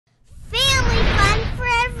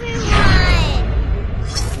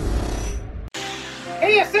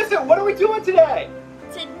are we doing today?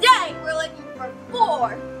 Today we're looking for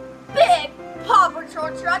 4 big Paw Patrol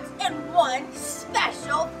trucks and 1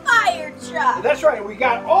 special fire truck. That's right, we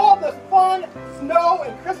got all the fun, snow,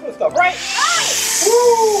 and Christmas stuff, right? Right!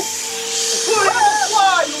 Woo! Including the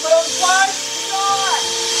slide. You remember the slide? God!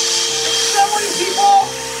 So many people!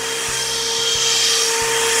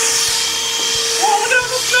 Oh, look at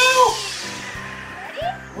the snow! Ready?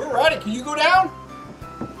 We're ready. Can you go down?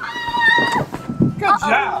 Good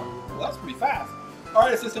job. Well, that's pretty fast. All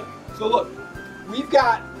right, assistant. So look, we've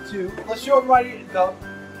got to, let's show everybody the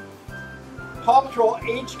Paw Patrol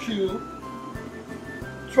HQ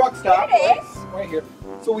truck stop right here.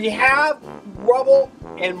 So we have Rubble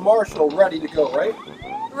and Marshall ready to go, right?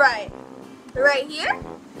 Right. Right here?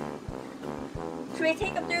 Should we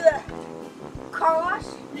take them through the car wash?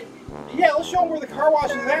 Yeah, let's show them where the car wash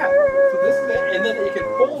is at. So this is it, and then it can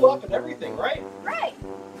fold up and everything, right? Right.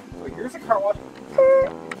 So here's the car wash.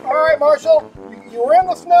 All right, Marshall, you were in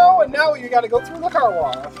the snow, and now you got to go through the car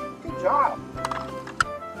wash. Good job.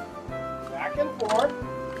 Back and forth.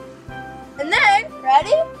 And then,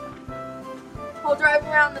 ready? Hold drive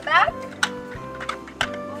around the back.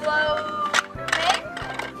 Load in.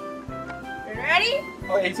 You ready?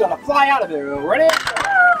 Okay, he's gonna fly out of there. Ready?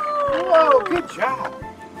 Whoa, good job.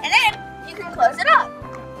 And then you can close it up.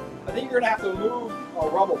 I think you're gonna have to move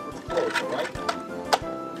Rubble for the close, all right?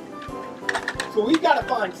 So we've got to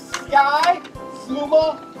find Skye,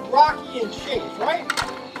 Zuma, Rocky, and Chase, right?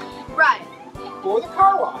 Right. For the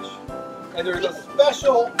car wash. And there's a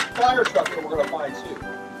special fire truck that we're gonna find too.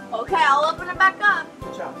 Okay, I'll open it back up.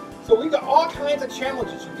 Good job. So we've got all kinds of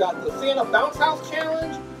challenges. You've got the Santa Bounce House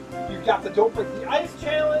Challenge, you've got the Don't Break the Ice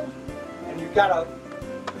Challenge, and you've got to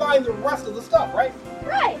find the rest of the stuff, right?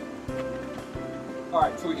 Right. All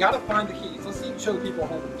right, so we got to find the keys. Let's see, show the people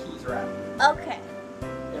how the keys are at. Okay.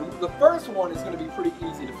 And the first one is going to be pretty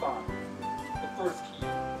easy to find. The first key.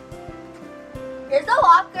 Here's the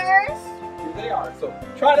lockers. Here they are. So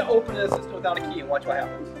try to open this system without a key and watch what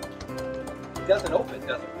happens. It doesn't open,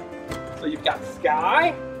 does it? So you've got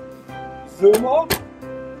Skye, Zuma,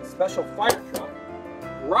 the special fire truck,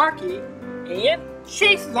 Rocky, and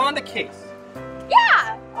Chase is on the case.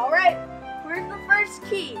 Yeah. All right. Where's the first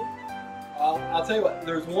key? I'll tell you what.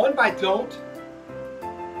 There's one by Don't,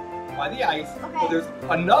 by the ice, Okay. but there's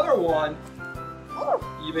another one Ooh.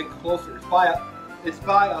 even closer. It's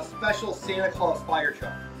by a special Santa Claus fire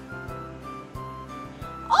truck.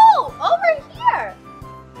 Oh, over here.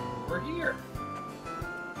 Over here.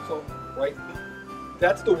 So, right,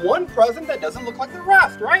 that's the one present that doesn't look like the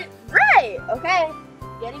rest, right? Right. Okay.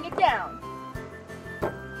 Getting it down.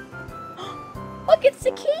 Look, it's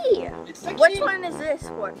the key. It's the Which key. one is this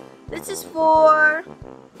for? This is for...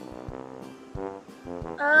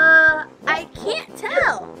 I can't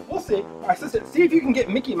tell. We'll see. All right, assistant, see if you can get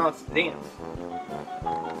Mickey Mouse to dance.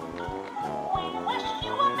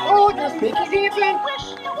 Oh, look, there's Mickey dancing.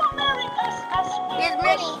 Here's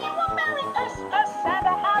Minnie.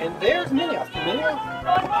 And there's Minnie. Minnie?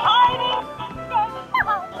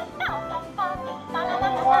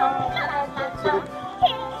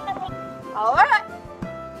 All right.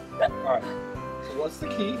 All right. So what's the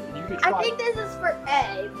key? And you can try. I think this is for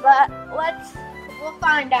A, but we'll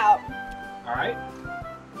find out. All right.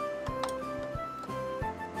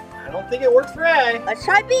 I don't think it works for A. Let's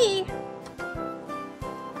try B.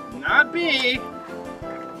 Not B.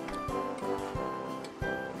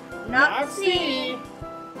 Not C.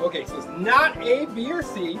 Okay, so it's not A, B, or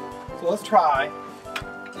C. So let's try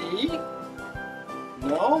D.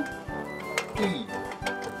 No. E.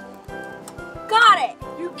 Got it.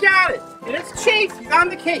 You got it. And it's Chase. He's on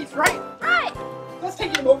the case, right? Right. Let's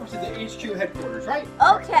take him over to the HQ headquarters, right?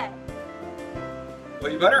 Okay.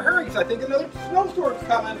 Well, you better hurry, because I think another snowstorm's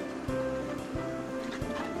coming.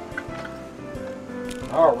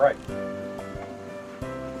 All right.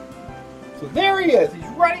 So there he is. He's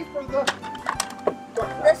ready for the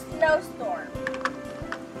snowstorm.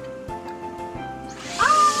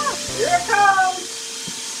 Ah! Here it comes!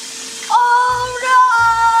 Oh no!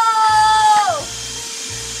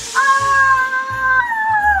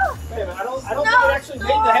 Oh! Wait a minute, I don't think it actually made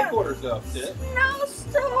the headquarters though, did it?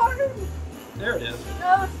 Snowstorm! There it is.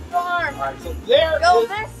 Snowstorm! Alright, so there Go is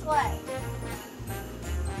this way.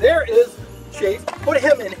 there is Chase. Put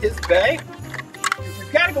him in his bay.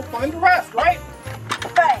 We've got to go find the rest, right?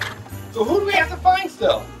 Right. So who do we have to find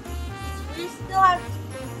still? We still have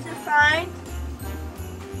to find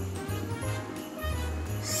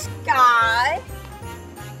Skye,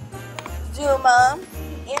 Zuma,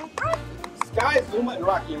 and Rocky. Skye, Zuma, and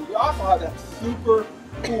Rocky. And we also have that super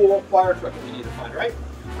cool fire truck that we need to find, right?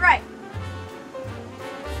 Right.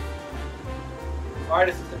 All right,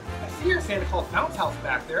 assistant. I see your Santa Claus bounce house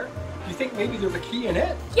back there. Do you think maybe there's a key in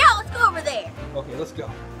it? Yeah, let's go over there. Okay, let's go.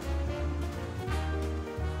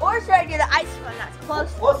 Or should I do the ice one? That's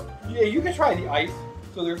close. Yeah, you can try the ice.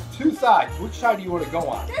 So there's two sides. Which side do you want to go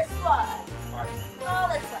on? This one. All right. No,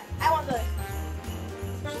 this one. I want this.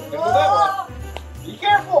 Go that way. Be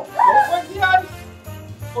careful. Don't break the ice.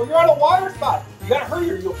 Oh, you're on a water spot. You gotta hurry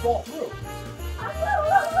or you'll fall through.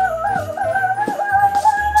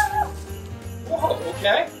 Whoa,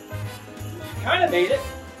 okay. You kind of made it.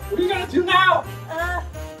 What are you gonna do now? I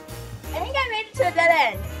think I made it to a dead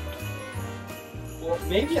end. Well,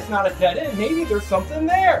 maybe it's not a dead end. Maybe there's something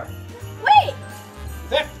there. Wait. Is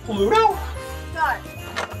that Pluto? God.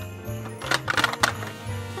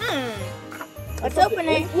 Let's open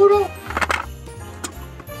it. Pluto?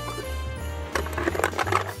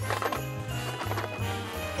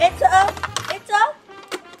 It's A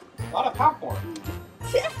lot of popcorn.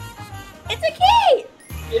 it's a key.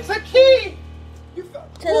 It's a key. You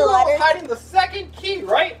found To the letter. hiding the second key,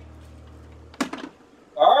 right?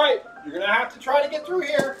 All right, you're gonna have to try to get through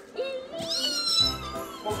here.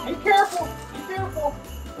 Well, be careful. Be careful.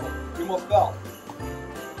 Oh, you almost fell.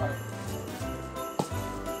 All right.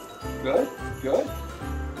 Good. Good.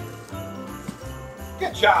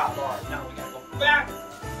 Good job. All right, now we gotta go back.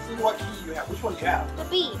 See what key you have. Which one do you have? The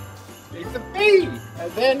B. It's a B,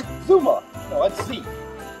 and then Zuma. No, it's Z.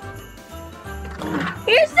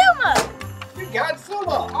 Here's Zuma. You got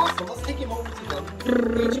Zuma. Awesome. Let's take him over to the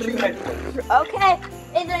HQ headquarters. Okay.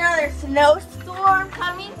 Is there another snowstorm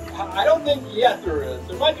coming? I don't think yet there is.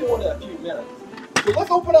 There might be one in a few minutes. So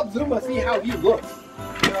let's open up Zuma and see how he looks.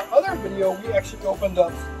 In our other video, we actually opened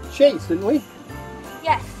up Chase, didn't we?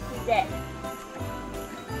 Yes, we did.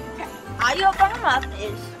 Okay. How you open him up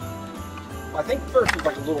is. I think first there's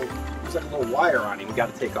like a little wire on him we got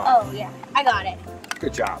to take off. Oh yeah, I got it.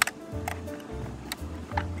 Good job.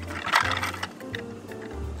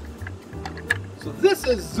 So this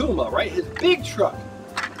is Zuma, right? His big truck.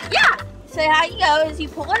 Yeah. So how you go is you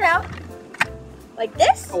pull it out like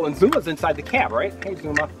this. Oh, and Zuma's inside the cab, right? Hey,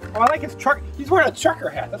 Zuma. Oh, I like his truck. He's wearing a trucker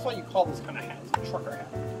hat. That's why you call this kind of hat. It's a trucker hat.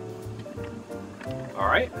 All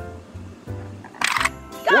right.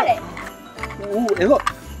 Got it. Ooh, and look.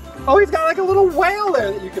 Oh, he's got like a little whale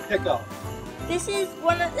there that you can pick up. This is a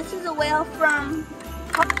whale from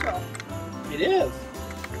Paw Patrol. It is.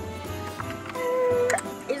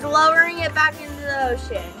 Is lowering it back into the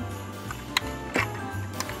ocean.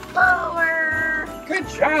 Lower. Good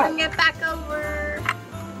job. Bring it back over.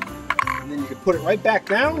 And then you can put it right back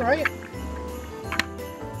down, right?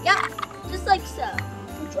 Yeah, just like so.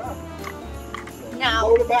 Good job. Now.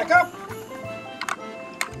 Load it back up.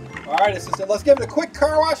 All right, assistant, let's give it a quick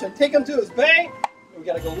car wash and take him to his bay. We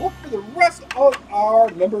gotta go look for the rest of our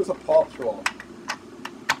members of Paw Patrol.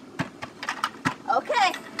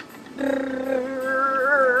 Okay.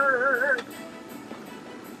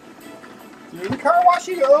 Through the car wash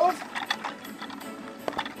he goes.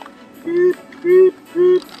 Beep, beep,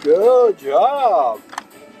 beep. Good job.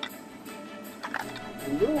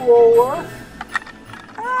 The roller.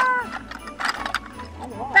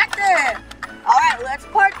 Back there. All right, let's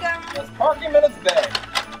park him. Let's park him in his bay.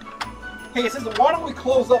 Hey, assistant, why don't we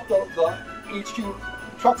close up the HQ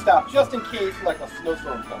truck stop just in case like a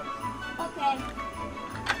snowstorm comes. Okay.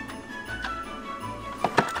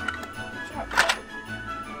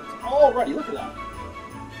 It's all ready. Look at that.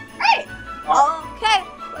 Great. Okay,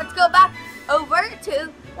 let's go back over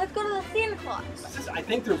to. Let's go to the Santa Claus. Assistant, I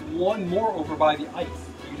think there's one more over by the ice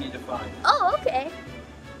you need to find. Oh, okay.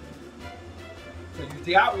 So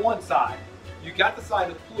you got one side. You got the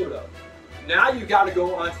side of Pluto. Now you got to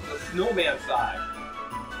go onto the snowman side.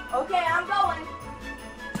 Okay, I'm going.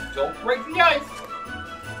 Don't break the ice.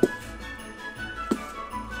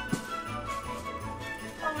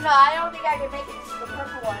 Oh no, I don't think I can make it to the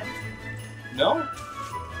purple one. No?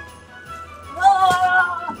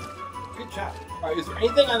 Oh! Good job. All right, is there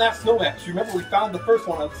anything on that snowman? So you remember we found the first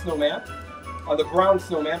one on the snowman, on the brown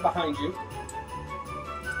snowman behind you.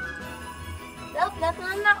 Nope, nothing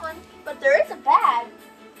on that one. But there is a bag.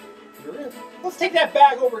 There is. Let's take that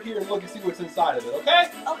bag over here and look and see what's inside of it, okay?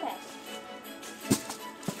 Okay.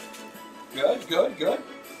 Good, good, good.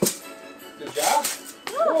 Good job.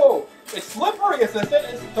 Whoa, it's slippery,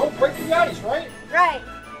 assistant. Don't break the ice, right? Right.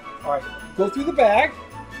 All right, go through the bag.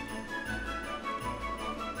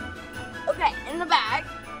 Okay, in the bag,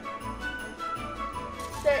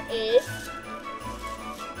 there is.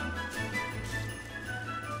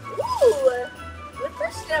 Ooh, liquor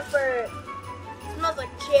sniffer. Smells like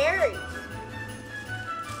cherries.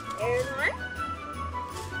 There's one.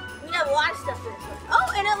 We have a lot of stuff in this one.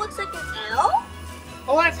 Oh, and it looks like an L.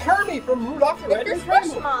 Oh, that's Herbie from Rudolph the It's Red-Nosed the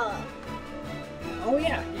Reindeer. Squishmallow. Oh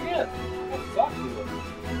yeah, he is. That's awesome.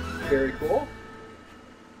 Very cool.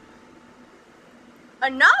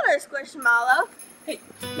 Another Squishmallow. Hey,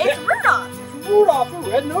 It's Rudolph. it's Rudolph the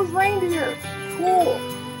Red-Nosed Reindeer. Cool.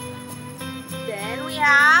 Then we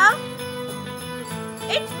have...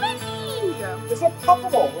 It's Mickey. It's a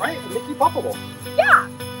Puffable, right? A Mickey Puffable. Yeah.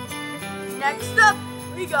 Next up,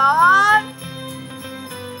 we got...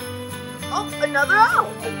 Oh, another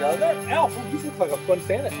elf. Another elf. Oh, he looks like a fun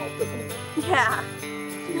Santa elf, doesn't he? Yeah.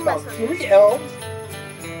 So you found 3 elves.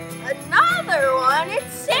 Another one.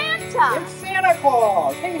 It's Santa. It's Santa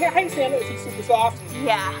Claus. Hey, Santa. Is he super soft?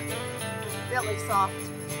 Yeah. Really soft.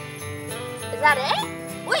 Is that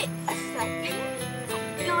it? Wait a second.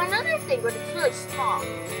 I feel another thing, but it's really small.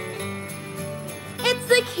 It's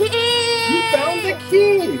the key. You found the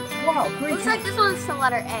key. Wow, great. Looks like this one's the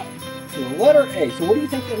letter A. The letter A. So what do you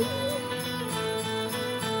think?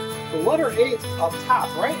 The letter A is up top,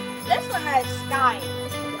 right? This one has Skye in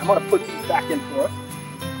it. I'm gonna put these back in for us.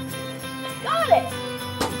 Got it.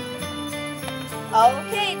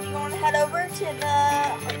 Okay, do you want to head over to the...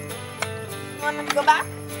 You want to go back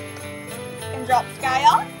and drop Skye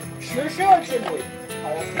off? Sure, Chimney.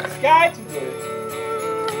 I will take Skye to do it.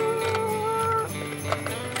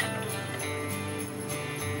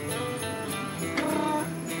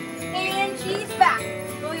 And she's back.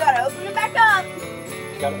 So we gotta open it back up.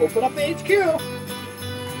 You gotta open up the HQ.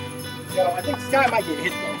 I think Skye might get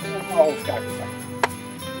hit though. We'll follow Skye for a second.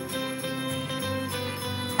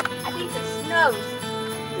 I think the snow's...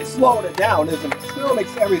 It's slowing it down, isn't it? Still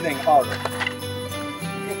makes everything harder.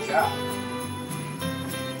 Good job.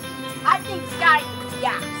 I think Skye needs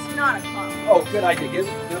gas, not a car. Oh, good idea. Give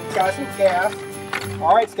Skye some gas.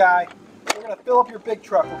 All right, Skye. We're gonna fill up your big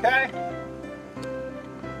truck, okay?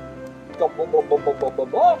 Go, bo, bo, bo, bo, bo, bo,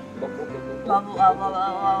 bo. Bubble, bubble,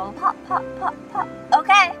 bubble, pop, pop, pop, pop.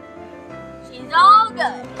 Okay. She's all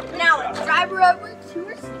good. Now let's drive her over to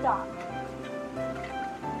her stop.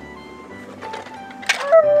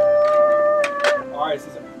 All right,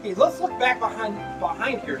 sister. Hey, let's look back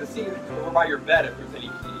behind here to see over by your bed if there's any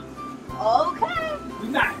keys. Okay.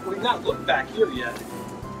 We've not looked back here yet.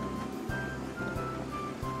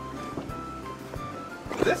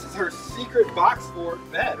 This is her secret box for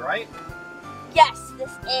bed, right? Yes,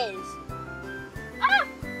 this is. Ah,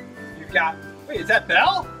 You've got. Wait, is that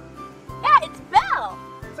Belle? yeah, it's Belle.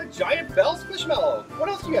 It's a giant Belle Squishmallow. What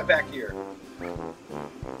else you got back here?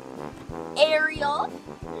 Ariel.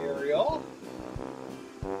 Ariel.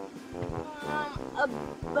 A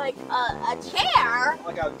chair.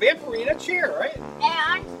 Like a Vampirina chair, right?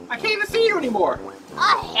 And I can't even see you anymore. a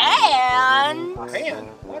hand. A hand?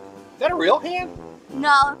 What? Is that a real hand?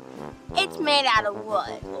 No, it's made out of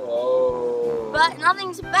wood. Oh. But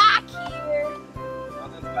nothing's back here.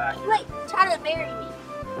 Nothing's back here. Wait, try to bury me.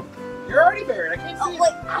 You're already buried. I can't see Oh, you.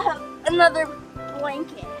 wait, I have another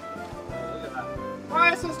blanket. Oh, look at that.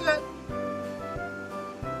 Hi, assistant.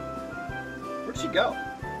 Where'd she go?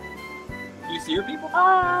 Do you see her, people?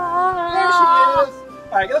 There she is.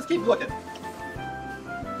 All right, let's keep looking.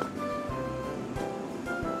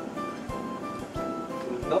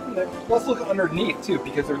 Nothing there. Let's look underneath too,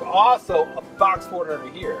 because there's also a box fort under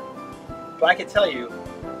here. But I can tell you,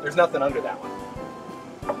 there's nothing under that one.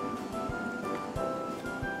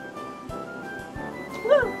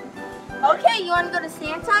 Woo. Okay, you want to go to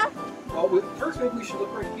Santa? Well, first maybe we should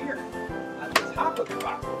look right here, at the top of the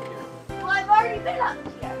box over here. Well, I've already been up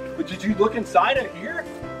here. But did you look inside of here?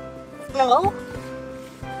 No.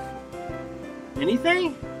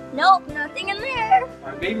 Anything? Nope, nothing in there. All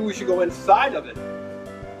right, maybe we should go inside of it.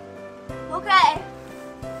 Okay.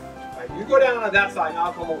 All right, you go down on that side, and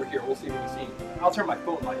I'll come over here. We'll see if we see anything. I'll turn my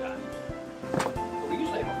phone light on. But we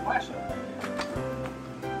usually have a flashlight right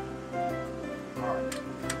here. All right.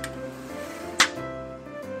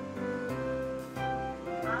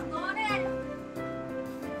 I'm going in.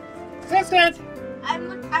 Assistant!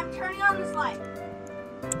 I'm turning on this light.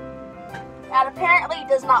 That apparently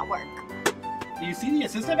does not work. Do you see the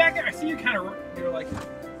assistant back there? I see you kind of, you're like...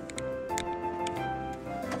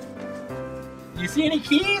 Do you see any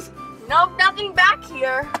keys? Nope, nothing back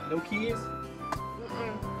here. No keys?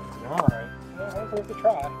 Mm-mm. All right. Well, that's worth a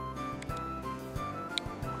try.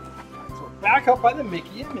 So we're back up by the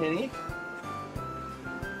Mickey and Minnie.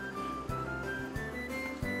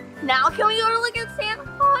 Now can we go to look at Santa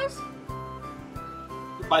Claus?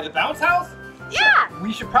 By the bounce house? Yeah.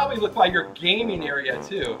 We should probably look by your gaming area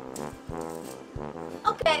too.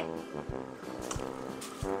 Okay.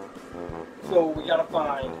 So we gotta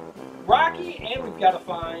find Rocky and we've gotta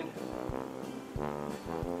find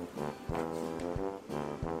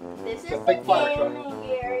This is The the big fire truck. gaming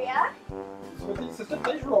area. This is where the assistant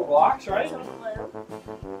plays Roblox, right? Some glue.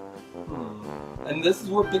 And this is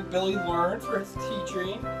where Big Billy learns for his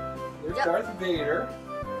teaching. There's Yep. Darth Vader.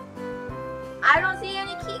 I don't see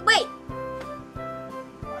any key. Wait,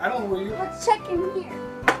 I don't know where you. let's check in here.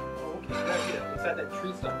 Oh, okay, good idea. What's that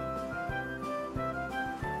tree stuff?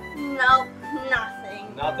 Nope,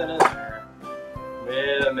 nothing. Nothing in there.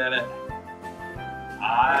 Wait a minute.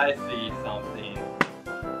 I see something.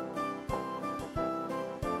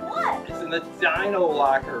 What? It's in the dino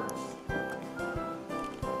lockers.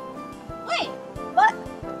 Wait, what?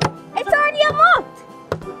 It's already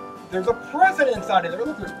unlocked. There's a present inside of there.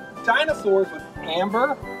 Look, there's dinosaurs with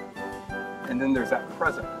amber. And then there's that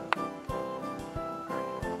present.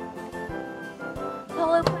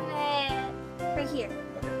 I'll open it right here.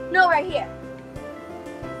 No, right here.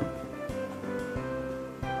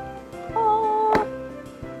 Oh,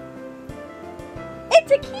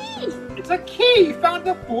 it's a key. It's a key. You found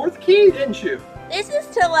the 4th key, didn't you? This is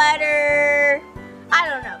to letter. I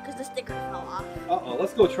don't know, because the sticker fell off. Uh-oh,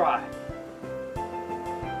 let's go try.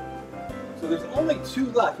 So there's only 2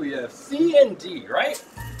 left. We have C and D, right?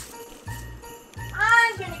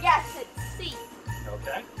 I'm gonna guess it's C.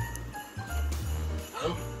 Okay.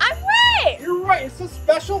 I'm right. You're right. It's a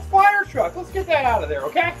special fire truck. Let's get that out of there,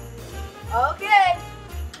 okay? Okay.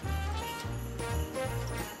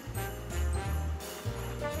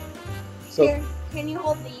 So Here, can you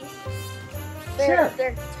hold these? Sure.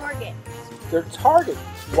 They're target. they're targets.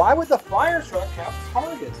 Why would the fire truck have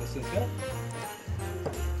targets, assistant?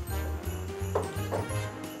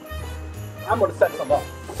 I'm going to set some up.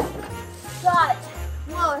 Got it.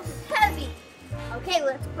 Whoa, this is heavy. Okay,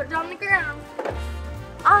 let's put it on the ground.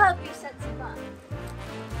 I'll help you set some up.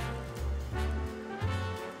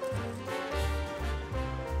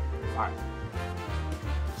 All right.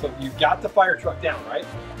 So you've got the fire truck down, right?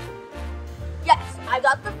 Yes, I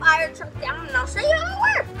got the fire truck down, and I'll show you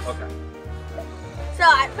how it works. Okay. So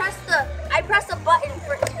I press the button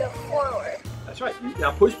for it to go forward. That's right. You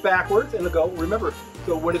now push backwards and it'll go. Remember,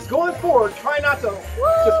 so when it's going forward, try not to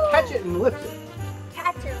just catch it and lift it.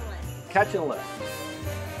 Catch and lift. Catch and lift.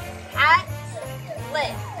 Catch,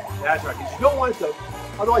 lift. That's right. Because you don't want it to,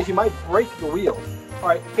 otherwise you might break the wheel. All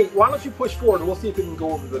right. Hey, why don't you push forward and we'll see if it can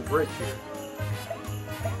go over the bridge here.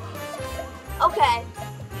 Okay.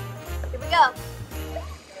 Here we go.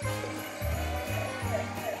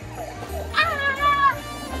 Ah!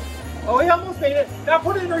 Oh, he almost made it. Now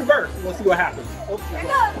put it in reverse and we'll see what happens. Oh, Here it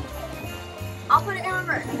goes. I'll put it in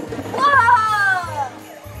reverse. Whoa!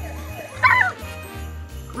 Ah!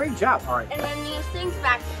 great job. All right. And then these things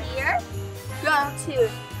back here, you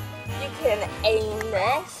can aim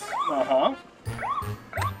this. Uh-huh.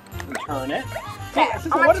 And turn it. Okay, Hey, sister,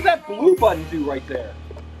 what does that blue button do right there?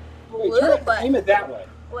 Wait, Blue turn it, button? aim it that way.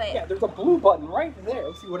 Wait, Yeah, there's a blue button right there.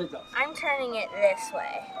 Let's see what it does. I'm turning it this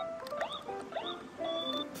way.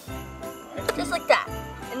 Just like that.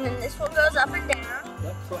 And then this one goes up and down.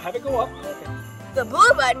 Yep, so have it go up. Okay. The blue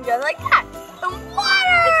button goes like that. And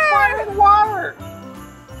water! It's fire in water.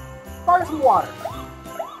 Fire some water.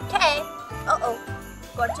 Okay. Uh-oh.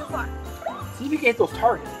 Going too far. See if you get those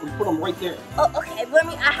targets. We put them right there. Oh, okay.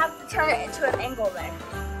 I have to turn it into an angle there.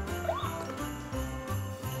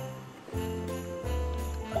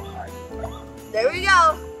 All right. There we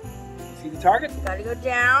go. See the targets? Gotta go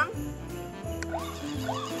down.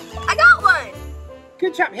 I got one.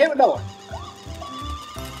 Good job. Hit another one.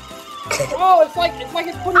 Oh, it's like it's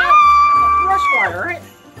putting out a brush fire, right?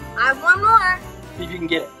 I have one more. See if you can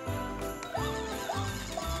get it.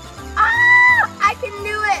 Ah! I can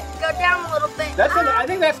do it. Go down a little bit. That's I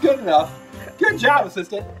think that's good enough. Good job,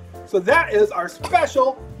 assistant. So that is our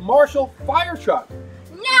special Marshall fire truck.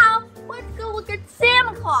 Now, let's go look at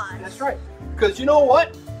Santa Claus. That's right. Because you know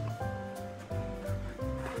what?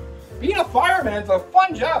 Being a fireman is a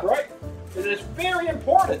fun job, right? And it's very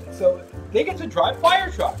important. So they get to drive fire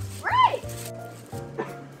trucks. Right.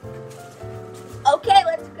 Okay,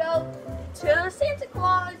 let's go to Santa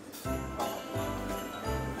Claus.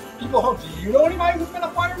 People home, do you know anybody who's been a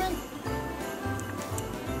fireman?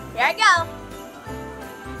 Here I go.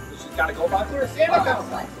 She's got to go by through Santa I Claus.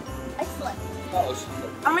 slipped. I slipped. Oh, she's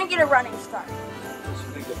like, I'm gonna get a running start. she's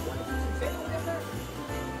going to get one.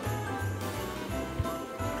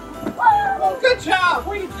 Whoa! Oh, good job.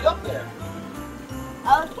 Where did you get up there?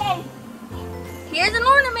 Okay. Here's an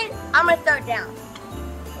ornament. I'm gonna throw it down.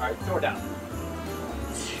 All right, throw it down.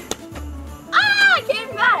 Ah! I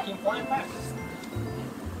came back. Keep flying back.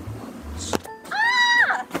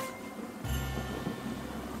 Ah!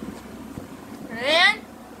 And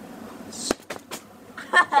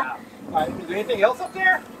All right, there anything else up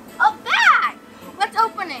there? A bag. Let's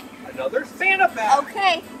open it. Another Santa bag.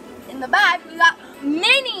 Okay. In the bag, we got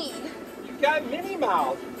Minnie. You got Minnie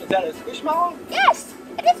Mouse. Is that a Squishmallow? Yes,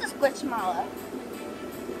 it is a Squishmallow.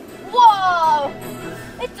 Whoa!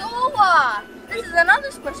 It's Olaf. This is another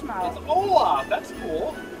Squishmallow. It's Olaf. That's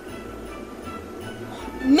cool.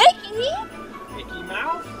 Mickey. Mickey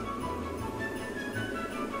Mouse.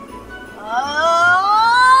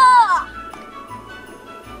 Oh!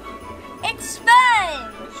 It's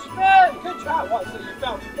Sven. Sven. Good job. What? So you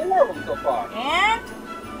found 4 of them so far. And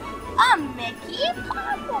a Mickey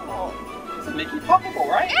Puffle. It's a Mickey Puffable,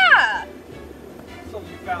 right? Yeah. So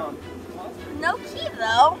you found. No key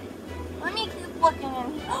though. Let me keep looking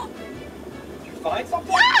in here. Did you find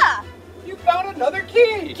something? Yeah. You found another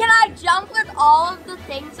key. Can I jump with all of the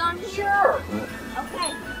things on here? Sure.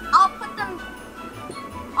 Okay. I'll put them.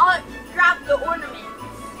 I'll grab the ornaments.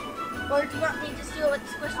 Or do you want me to just do it with the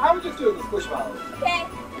Squishmallows? I would just do it with the Squishmallows. Okay.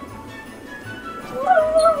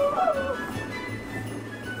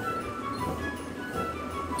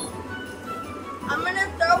 I'm gonna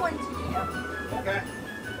throw one to you. Okay.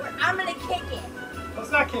 Or I'm gonna kick it.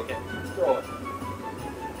 Let's not kick it. Let's throw it.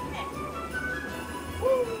 Okay.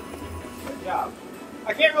 Good job.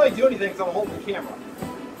 I can't really do anything because I'm holding the camera.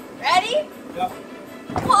 Ready? Yep.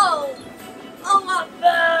 Whoa! Olaf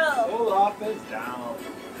fell! Olaf is down.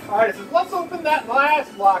 Alright, so let's open that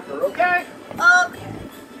last locker, okay? Okay.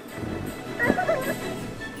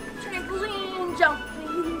 Trampoline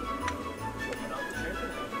jumping. Open up the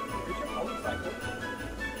trampoline. Here's your motorcycle.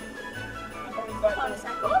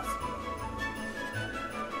 Motorcycles.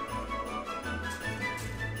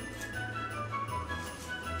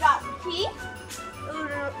 Got the key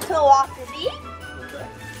to lock the key. Okay.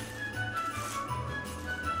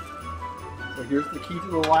 So here's the key to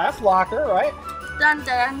the last locker, right? Dun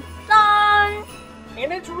dun dun!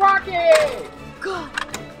 And it's Rocky! Good.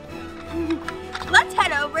 Let's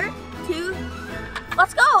head over to.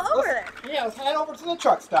 Let's go over there. Yeah, let's head over to the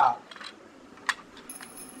truck stop.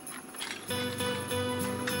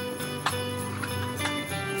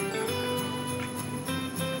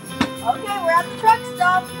 Okay, we're at the truck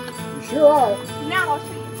stop. You sure are. Now I'll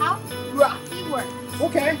show you how Rocky works.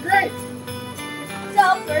 Okay, great. So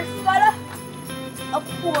first you gotta, of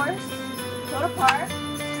course, go to park.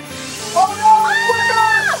 Oh no!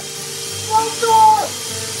 Close door!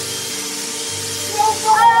 Close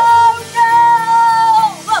door! Oh no!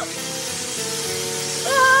 Whoa!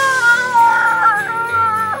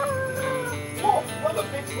 Whoa, what a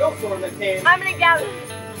big snowstorm that came. I'm gonna gather.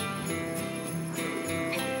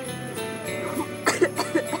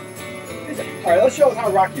 Alright, let's show us how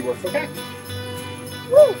Rocky works, okay?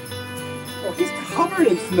 Woo! Oh, he's covered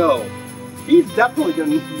in snow. He's definitely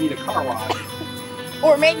gonna need a car wash.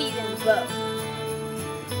 Or maybe even both.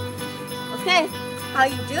 Okay, how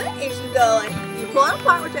you do it is you go like, you pull it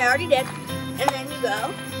apart, which I already did, and then you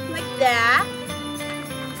go like that.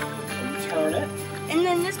 Turn it. And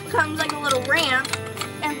then this becomes like a little ramp,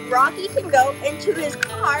 and Rocky can go into his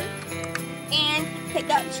car and pick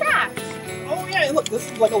up trash. Oh yeah, look,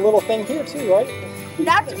 this is like a little thing here too, right?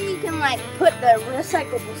 That's where you can like put the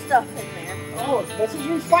recyclable stuff in there. Oh, this is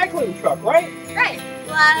your recycling truck, right? Right.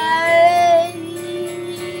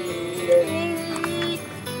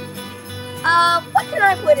 What can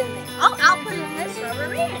I put in there? I'll put in this rubber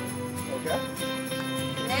band. Okay.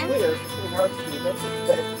 And then, Clear. well,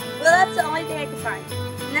 that's the only thing I could find.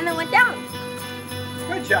 And then it went down.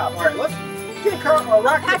 Good job. All right, let's get a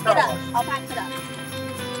Rocky Pack it car up. wash. I'll pack it up.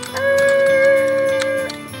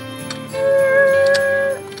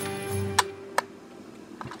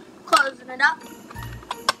 Closing it up.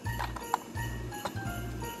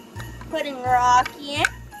 Putting Rocky in.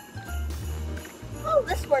 Oh,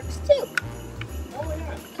 this works too. Oh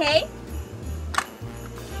yeah. Okay.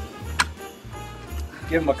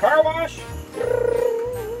 Give him a car wash.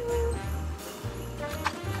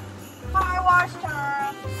 Car wash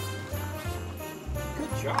time.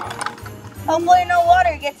 Good job. Hopefully no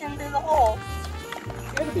water gets into the hole.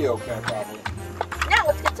 It'll be okay, probably. Now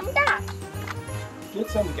let's get some gas. Get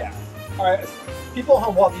some gas. All right, people at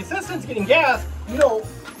home, while the assistant's getting gas, you know,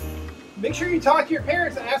 make sure you talk to your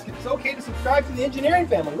parents and ask if it's okay to subscribe to the Engineering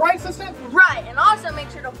Family. Right, assistant? Right, and also make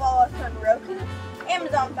sure to follow us on Roku,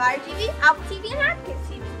 Amazon Fire TV, Apple TV, and Apple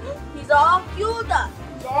TV. He's all fueled up.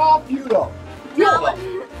 It's all beautiful. Now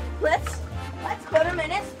let's put him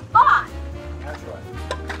in his spot. That's right.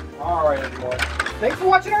 All right, everyone. Thanks for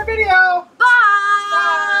watching our video.